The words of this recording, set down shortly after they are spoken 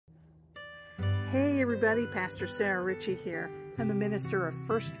Hey everybody, Pastor Sarah Ritchie here. I'm the minister of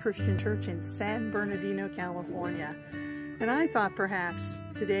First Christian Church in San Bernardino, California. And I thought perhaps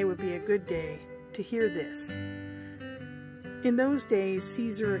today would be a good day to hear this. In those days,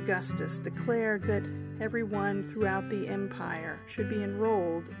 Caesar Augustus declared that everyone throughout the empire should be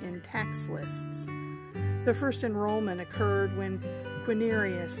enrolled in tax lists. The first enrollment occurred when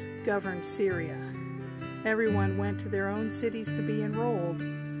Quirinius governed Syria. Everyone went to their own cities to be enrolled.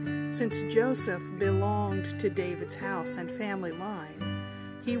 Since Joseph belonged to David's house and family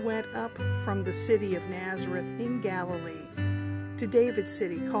line, he went up from the city of Nazareth in Galilee to David's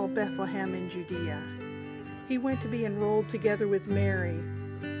city called Bethlehem in Judea. He went to be enrolled together with Mary,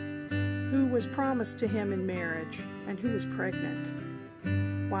 who was promised to him in marriage and who was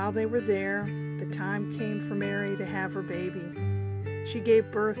pregnant. While they were there, the time came for Mary to have her baby. She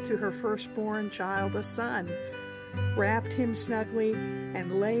gave birth to her firstborn child, a son, wrapped him snugly,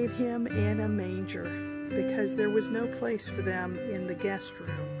 and laid him in a manger, because there was no place for them in the guest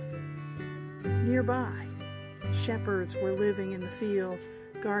room. Nearby, shepherds were living in the fields,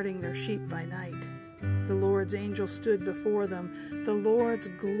 guarding their sheep by night. The Lord's angel stood before them. The Lord's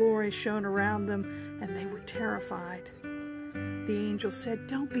glory shone around them, and they were terrified. The angel said,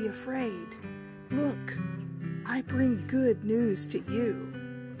 "Don't be afraid. Look, I bring good news to you.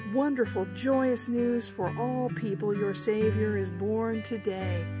 Wonderful, joyous news for all people. Your Savior is born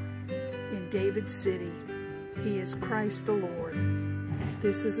today in David's city. He is Christ the Lord.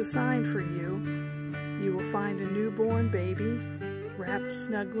 This is a sign for you. You will find a newborn baby wrapped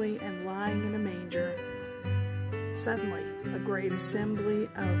snugly and lying in a manger." Suddenly, a great assembly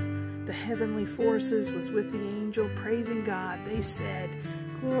of the heavenly forces was with the angel, praising God. They said,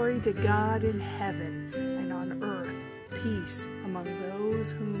 "Glory to God in heaven, and on earth peace among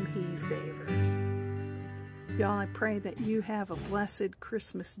those whom he favors." Y'all, I pray that you have a blessed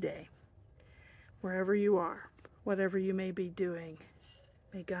Christmas day. Wherever you are, whatever you may be doing,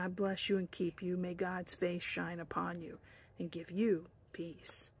 may God bless you and keep you. May God's face shine upon you and give you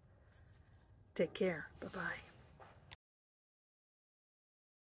peace. Take care. Bye-bye.